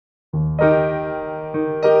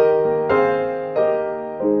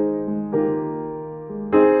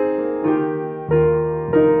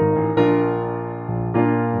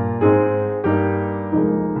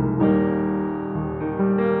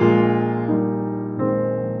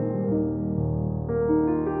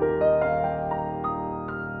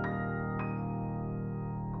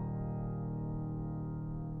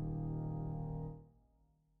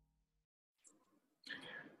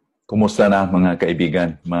Kumusta na mga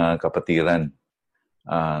kaibigan, mga kapatiran?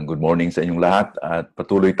 Good morning sa inyong lahat at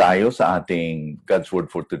patuloy tayo sa ating God's Word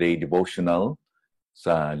for Today devotional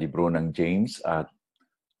sa libro ng James at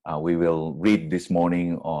we will read this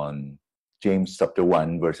morning on James chapter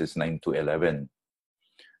 1 verses 9 to 11.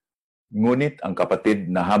 Ngunit ang kapatid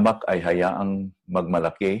na hamak ay hayaang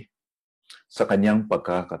magmalaki sa kanyang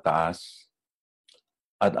pagkakataas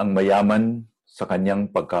at ang mayaman sa kanyang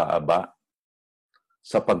pagkaaba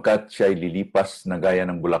sapagkat siya ay lilipas na gaya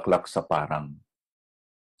ng bulaklak sa parang.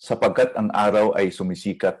 Sapagkat ang araw ay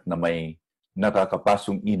sumisikat na may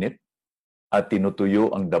nakakapasong init at tinutuyo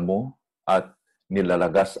ang damo at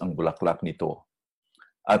nilalagas ang bulaklak nito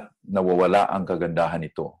at nawawala ang kagandahan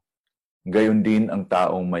nito. Gayon din ang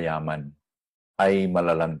taong mayaman ay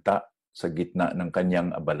malalanta sa gitna ng kanyang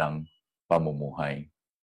abalang pamumuhay.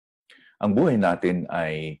 Ang buhay natin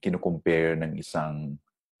ay kinukumpare ng isang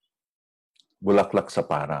bulaklak sa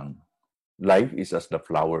parang. Life is as the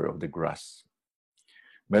flower of the grass.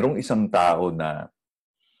 Merong isang tao na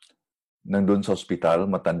nandun sa ospital,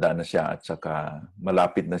 matanda na siya at saka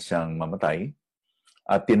malapit na siyang mamatay.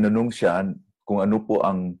 At tinanong siya kung ano po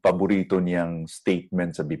ang paborito niyang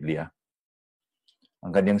statement sa Biblia.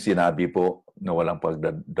 Ang kanyang sinabi po na walang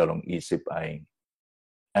pagdadalong isip ay,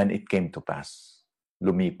 "And it came to pass."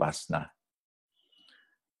 Lumipas na.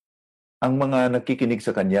 Ang mga nakikinig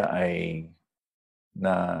sa kanya ay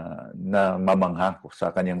na mamangha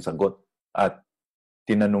sa kanyang sagot at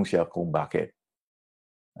tinanong siya kung bakit.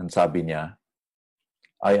 Ang sabi niya,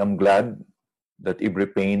 "I am glad that every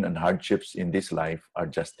pain and hardships in this life are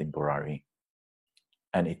just temporary.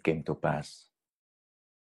 And it came to pass."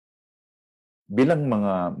 Bilang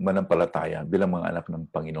mga manampalataya, bilang mga anak ng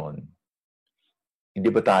Panginoon, hindi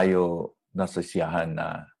ba tayo nasasiyahan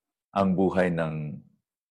na ang buhay ng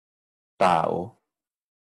tao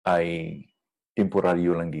ay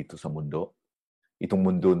temporaryo lang dito sa mundo? Itong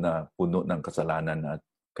mundo na puno ng kasalanan at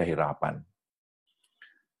kahirapan.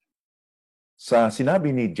 Sa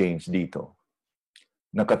sinabi ni James dito,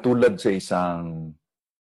 na katulad sa isang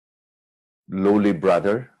lowly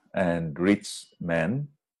brother and rich man,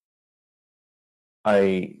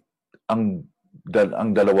 ay ang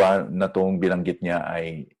dalawa na tong binanggit niya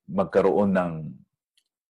ay magkaroon ng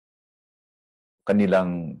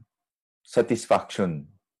kanilang satisfaction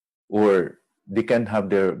or they can have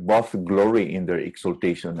their both glory in their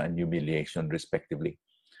exaltation and humiliation respectively.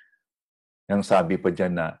 Yang sabi pa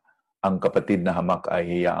dyan na ang kapatid na hamak ay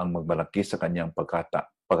hayaang magmalaki sa kanyang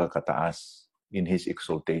pagkakataas in his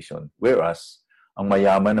exaltation, whereas ang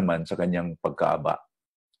mayaman naman sa kanyang pagkaaba.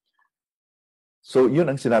 So yun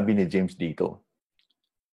ang sinabi ni James dito.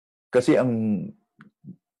 Kasi ang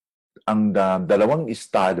dalawang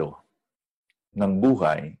estado ng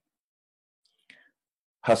buhay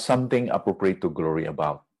has something appropriate to glory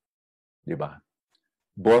about. Di ba?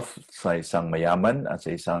 Both sa isang mayaman at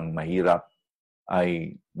sa isang mahirap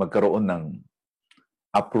ay magkaroon ng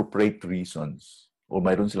appropriate reasons o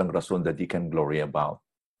mayroon silang rason that they can glory about.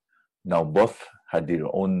 Now, both had their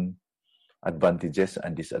own advantages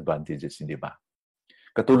and disadvantages, hindi ba?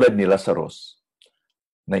 Katulad ni Lazarus,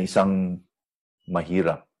 na isang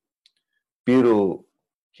mahirap, pero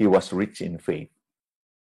he was rich in faith.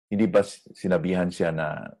 Hindi ba sinabihan siya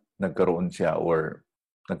na nagkaroon siya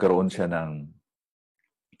ng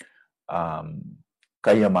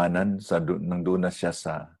kayamanan nang doon na siya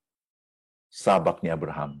sa sabak ni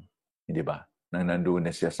Abraham? Hindi ba? Nang nandoon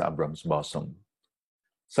na siya sa Abraham's bosom.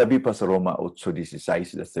 Sabi pa sa Roma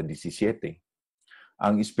 8:16 at 17,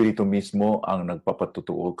 ang Espiritu mismo ang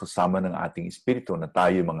nagpapatutuo kasama ng ating Espiritu na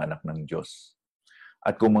tayo mga anak ng Diyos.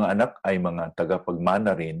 At kung mga anak ay mga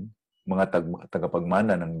tagapagmana rin, mga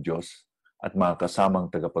tagapagmana ng Diyos at mga kasamang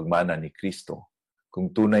tagapagmana ni Kristo, kung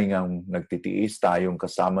tunay ngang nagtitiis tayong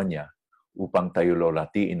kasama niya upang tayo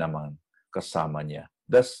lolatiin naman kasama niya.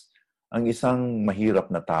 Thus, ang isang mahirap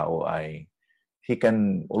na tao ay he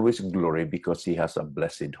can always glory because he has a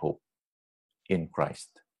blessed hope in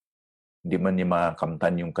Christ. Hindi man niya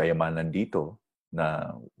makamtan yung kayamanan dito,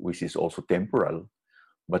 na which is also temporal,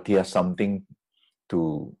 but he has something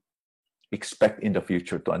to expect in the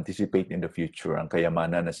future, to anticipate in the future ang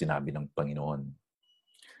kayamanan na sinabi ng Panginoon.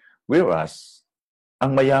 Whereas,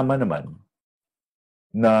 ang mayaman naman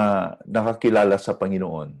na nakakilala sa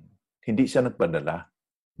Panginoon, hindi siya nagpadala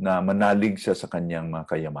na manalig siya sa kanyang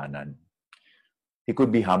mga kayamanan. He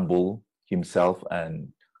could be humble himself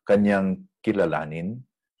and kanyang kilalanin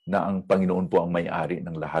na ang Panginoon po ang may-ari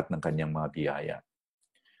ng lahat ng kanyang mga biyaya.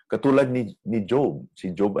 Katulad ni Job.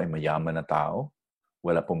 Si Job ay mayaman na tao.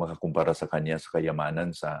 Wala pong makakumpara sa kanya sa kayamanan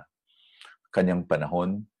sa kanyang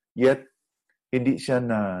panahon. Yet, hindi siya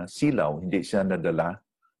na silaw, hindi siya nadala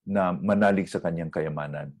na manalig sa kanyang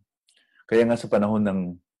kayamanan. Kaya nga sa panahon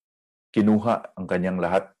ng kinuha ang kanyang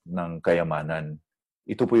lahat ng kayamanan,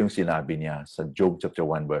 ito po yung sinabi niya sa Job chapter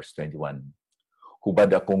 1 verse 21.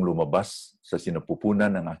 Hubad akong lumabas sa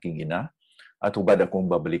sinapupunan ng aking ina at hubad akong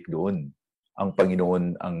babalik doon. Ang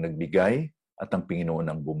Panginoon ang nagbigay at ang Panginoon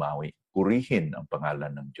ang bumawi. Purihin ang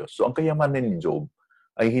pangalan ng Diyos. So ang kayamanan ni Job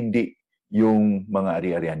ay hindi yung mga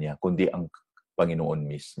ari-arian niya, kundi ang Panginoon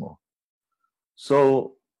mismo. So,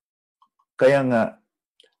 kaya nga,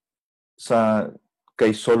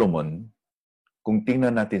 kay Solomon, kung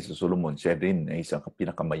tingnan natin sa Solomon, siya rin ay isang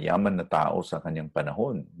pinakamayaman na tao sa kanyang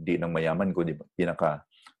panahon. Hindi lang mayaman, kundi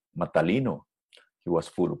pinakamatalino. He was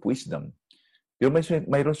full of wisdom. Pero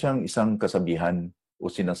mayroon siyang isang kasabihan o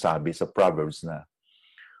sinasabi sa Proverbs na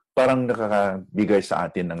parang nakakabigay sa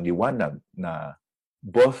atin ng liwanag na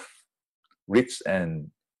both rich and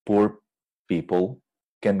poor people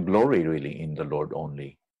can glory really in the Lord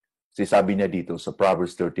only. Kasi sabi niya dito sa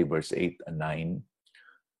Proverbs 30 verse 8 and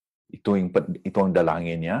 9, ito ang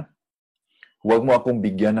dalangin niya, huwag mo akong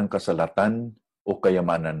bigyan ng kasalatan o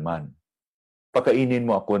kayamanan man. Pakainin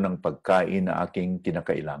mo ako ng pagkain na aking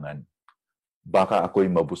kinakailangan. Baka ako'y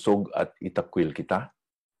mabusog at itakwil kita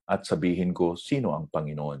at sabihin ko, sino ang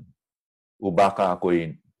Panginoon? O baka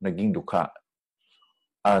ako'y naging dukha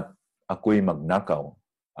at ako'y magnakaw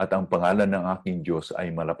at ang pangalan ng aking Diyos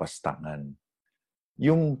ay malapastangan.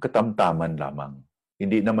 Yung katamtaman lamang.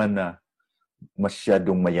 Hindi naman na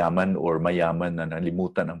masyadong mayaman or mayaman na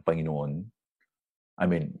nalimutan ang Panginoon. I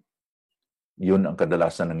mean, yun ang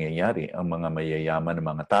kadalasan nangyayari. Ang mga mayayaman ng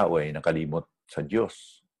mga tao ay nakalimot sa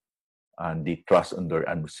Diyos. And they trust on their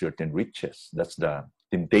uncertain riches. That's the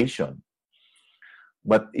temptation.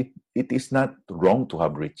 But it is not wrong to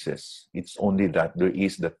have riches. It's only that there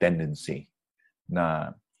is the tendency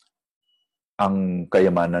na ang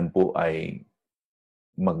kayamanan po ay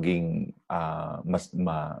maging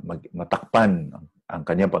matakpan ang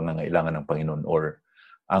kanyang pangangailangan ng Panginoon or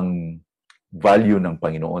ang value ng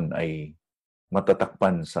Panginoon ay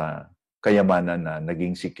matatakpan sa kayamanan na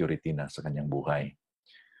naging security na sa kanyang buhay.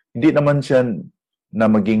 Hindi naman siya na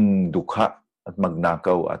maging dukha at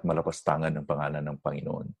magnakaw at malapastangan ng pangalan ng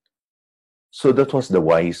Panginoon. So that was the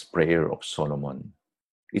wise prayer of Solomon.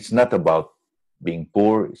 It's not about being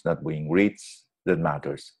poor, it's not being rich that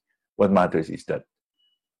matters. What matters is that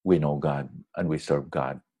we know God and we serve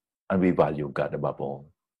God and we value God above all.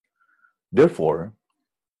 Therefore,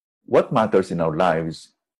 what matters in our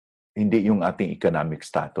lives, hindi yung ating economic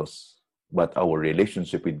status, but our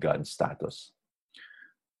relationship with God's status.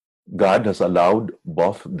 God has allowed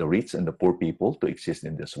both the rich and the poor people to exist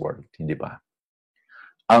in this world, hindi ba?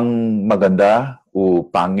 Ang maganda o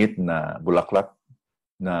pangit na bulaklak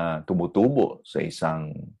na tumutubo sa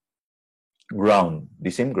isang ground,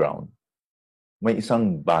 the same ground, may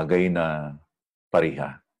isang bagay na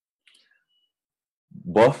pareha.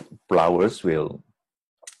 Both flowers will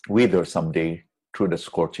wither someday through the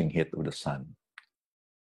scorching heat of the sun.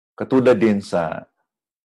 Katulad din sa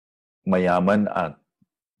mayaman at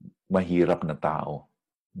mahirap na tao.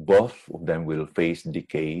 Both of them will face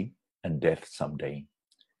decay and death someday.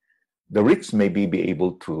 The rich may be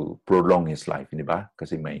able to prolong his life, di ba?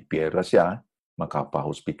 Kasi may pera siya,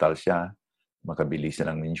 makapahospital siya, makabili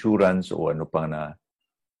siya ng insurance o ano pang na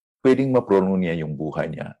pwedeng ma-prolong niya yung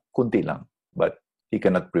buhay niya. Kunti lang. But he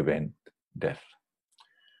cannot prevent death.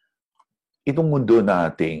 Itong mundo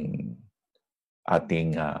na ating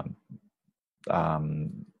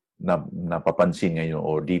napapansin ngayon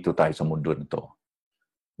o dito tayo sa mundo nito,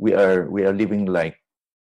 we are living like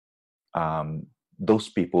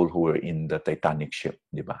those people who were in the Titanic ship,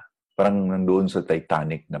 di ba? Parang nandoon sa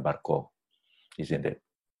Titanic na barko, isn't it?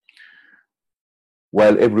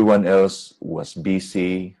 While everyone else was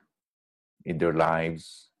busy in their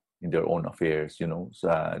lives, in their own affairs,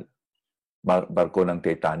 sa barko ng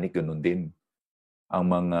Titanic, ganun din. Ang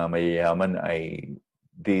mga mayayaman ay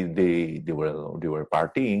they were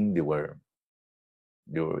partying, they were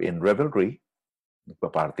in revelry.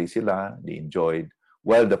 Nagpa-party sila, they enjoyed.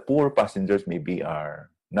 While the poor passengers maybe are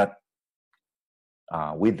not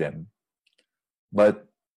with them, but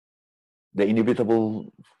the inevitable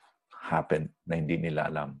happened na hindi nila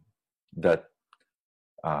alam that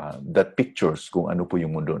pictures kung ano po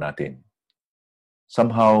yung mundo natin.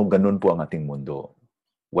 Somehow, ganun po ang ating mundo.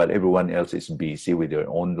 While everyone else is busy with their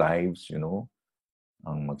own lives,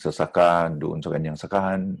 ang magsasaka doon sa kanyang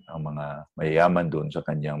sakahan, ang mga mayayaman doon sa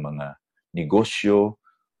kanyang mga negosyo,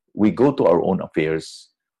 we go to our own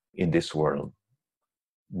affairs in this world.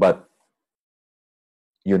 But,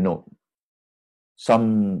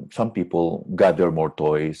 some people gather more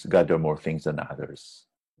toys, gather more things than others.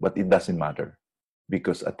 But it doesn't matter.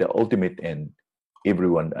 Because at the ultimate end,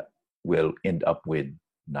 everyone will end up with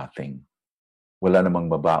nothing. Wala namang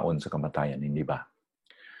mabaon sa kamatayan, hindi ba?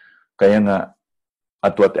 Kaya nga,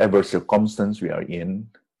 at whatever circumstance we are in,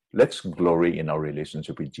 let's glory in our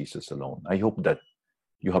relationship with Jesus alone. I hope that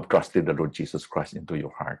you have trusted the Lord Jesus Christ into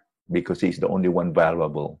your heart because He is the only one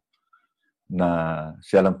valuable na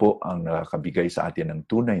siya lang po ang nakakabigay sa atin ng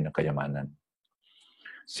tunay na kayamanan.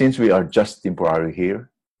 Since we are just temporary here,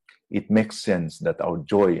 it makes sense that our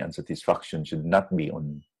joy and satisfaction should not be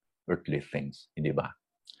on earthly things, hindi ba?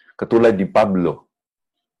 Katulad ni Pablo,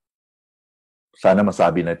 sana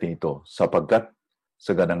masabi natin ito, sapagkat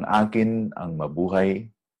sa ganang akin ang mabuhay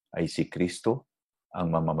ay si Kristo,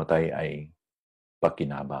 ang mamamatay ay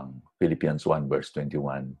pakinabang. Philippians 1 verse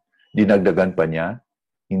 21. Dinagdagan pa niya,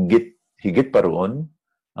 higit pa roon,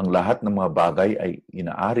 ang lahat ng mga bagay ay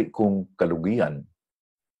inaari kong kalugian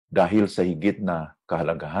dahil sa higit na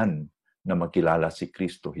kahalagahan na makilala si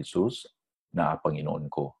Kristo Jesus na Panginoon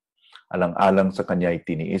ko. Alang-alang sa Kanya ay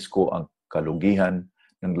tiniis ko ang kalugihan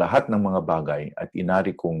ng lahat ng mga bagay at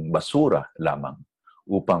inari kong basura lamang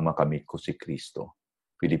upang makamit ko si Kristo.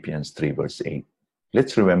 Philippians 3 verse 8.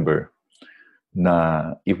 Let's remember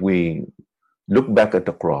na if we look back at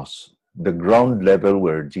the cross, the ground level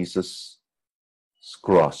where Jesus'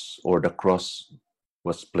 cross or the cross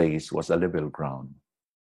was placed was a level ground.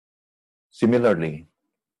 Similarly,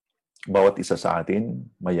 bawat isa sa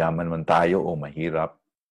atin, mayaman man tayo o mahirap,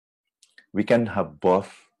 we can have both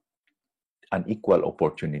an equal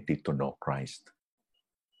opportunity to know Christ.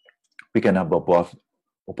 We can have both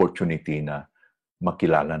opportunity na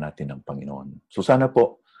makilala natin ang Panginoon. So sana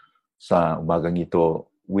po, sa umagang ito,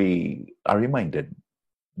 we are reminded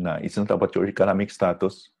na it's not about your economic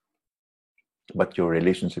status, but your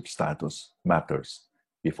relationship status matters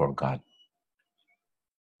before God.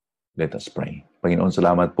 Let us pray. Panginoon,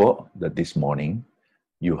 salamat po that this morning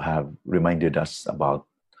you have reminded us about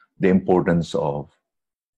the importance of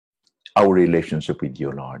our relationship with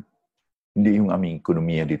you, Lord. Hindi yung aming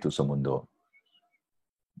ekonomiya dito sa mundo.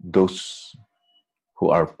 Those who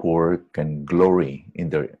are poor can glory in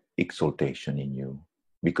their exaltation in you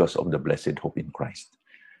because of the blessed hope in Christ.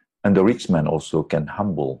 And the rich man also can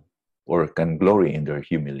humble or can glory in their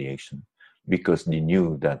humiliation because they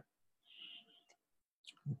knew that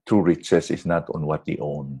true riches is not on what they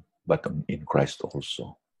own, but in Christ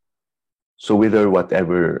also. So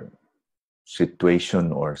whatever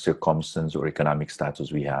situation or circumstance or economic status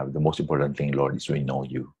we have, the most important thing, Lord, is we know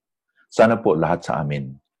you. Sana po lahat sa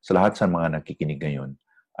amin, sa lahat sa mga nakikinig ngayon,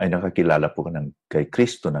 ay nakakilala po kay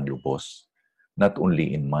Kristo ng lubos. Not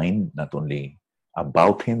only in mind, not only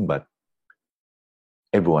about Him, but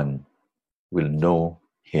everyone will know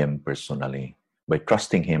Him personally by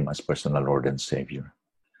trusting Him as personal Lord and Savior.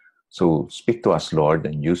 So speak to us, Lord,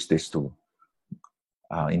 and use this to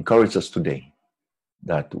encourage us today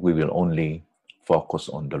that we will only focus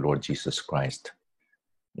on the Lord Jesus Christ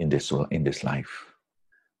in this life.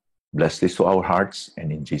 Bless this to our hearts,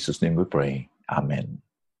 and in Jesus' name we pray. Amen.